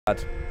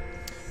that.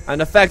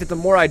 And the fact that the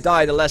more I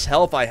die, the less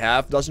health I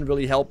have doesn't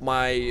really help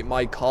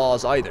my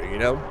cause either, you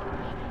know?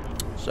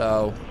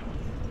 So,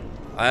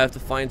 I have to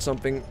find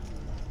something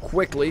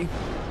quickly.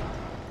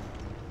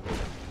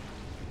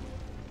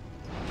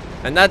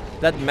 And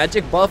that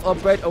magic buff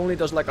upgrade only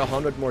does like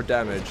 100 more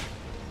damage.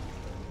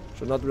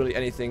 So not really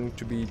anything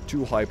to be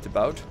too hyped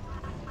about.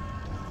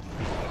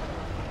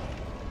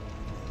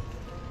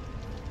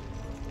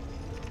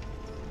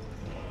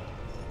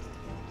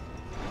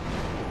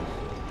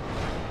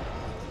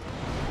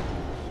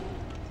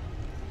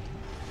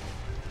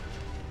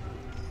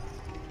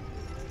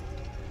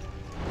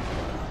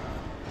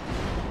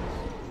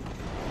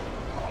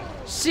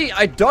 See,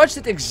 I dodged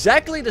it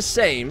exactly the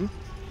same.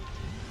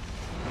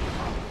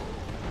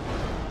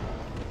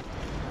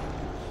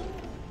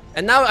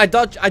 And now I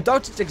dodged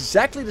it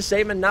exactly the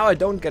same, and now I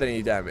don't get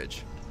any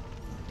damage.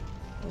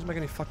 Doesn't make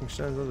any fucking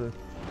sense, does it?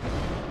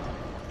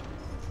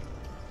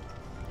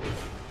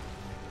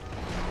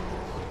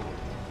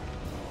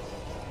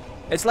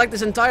 It's like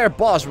this entire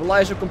boss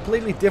relies on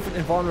completely different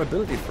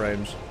invulnerability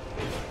frames.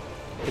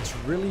 It's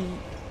really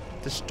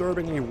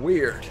disturbingly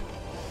weird.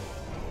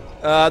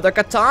 The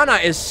katana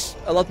is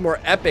a lot more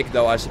epic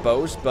though, I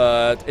suppose,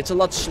 but it's a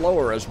lot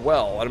slower as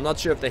well. And I'm not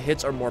sure if the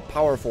hits are more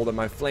powerful than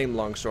my flame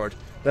longsword.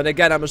 Then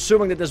again, I'm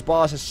assuming that this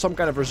boss has some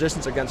kind of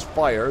resistance against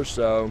fire,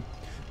 so...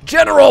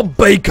 General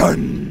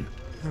Bacon!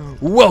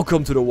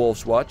 Welcome to the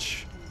Wolf's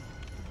Watch.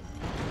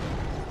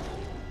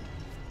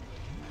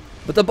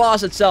 But the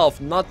boss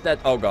itself, not that...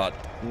 Oh god,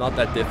 not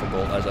that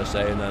difficult, as I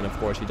say. And then, of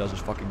course, he does his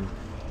fucking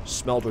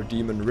Smelter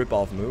Demon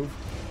ripoff move.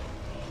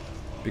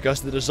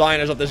 Because the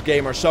designers of this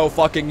game are so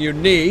fucking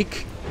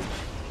unique.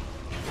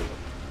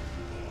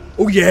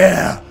 Oh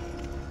yeah!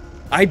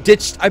 I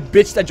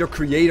bitched at your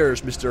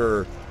creators,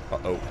 Mr...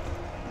 Uh-oh.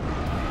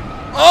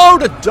 Oh,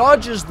 the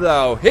dodges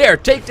though! Here,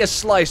 take this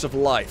slice of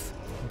life.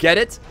 Get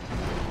it?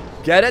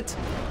 Get it?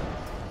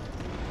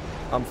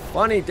 I'm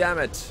funny, damn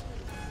it.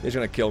 He's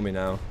gonna kill me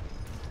now.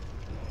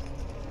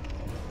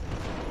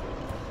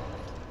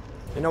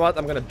 You know what?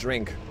 I'm gonna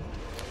drink.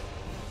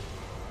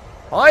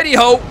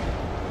 Heidi-ho!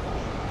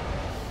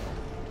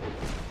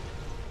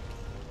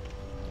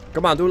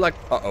 Come on, do like...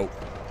 Uh-oh.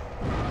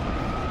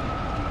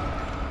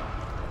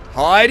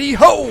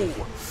 Heidi-ho!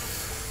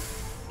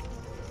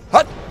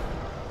 Hut!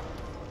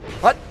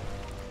 Hut!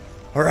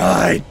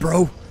 Alright,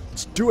 bro.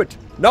 Let's do it.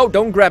 No,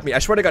 don't grab me. I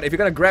swear to God, if you're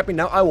gonna grab me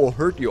now, I will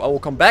hurt you. I will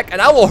come back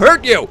and I will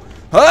hurt you!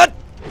 Hut!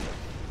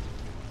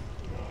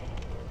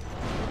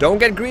 Don't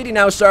get greedy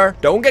now, sir.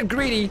 Don't get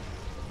greedy.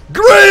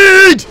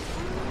 Greed!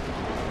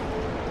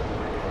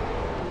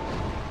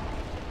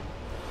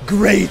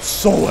 Great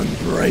soul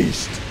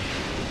embraced.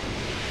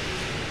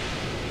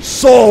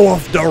 Soul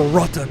of the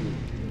rotten.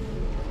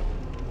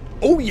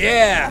 Oh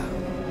yeah!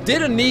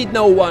 Didn't need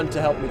no one to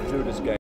help me through this game.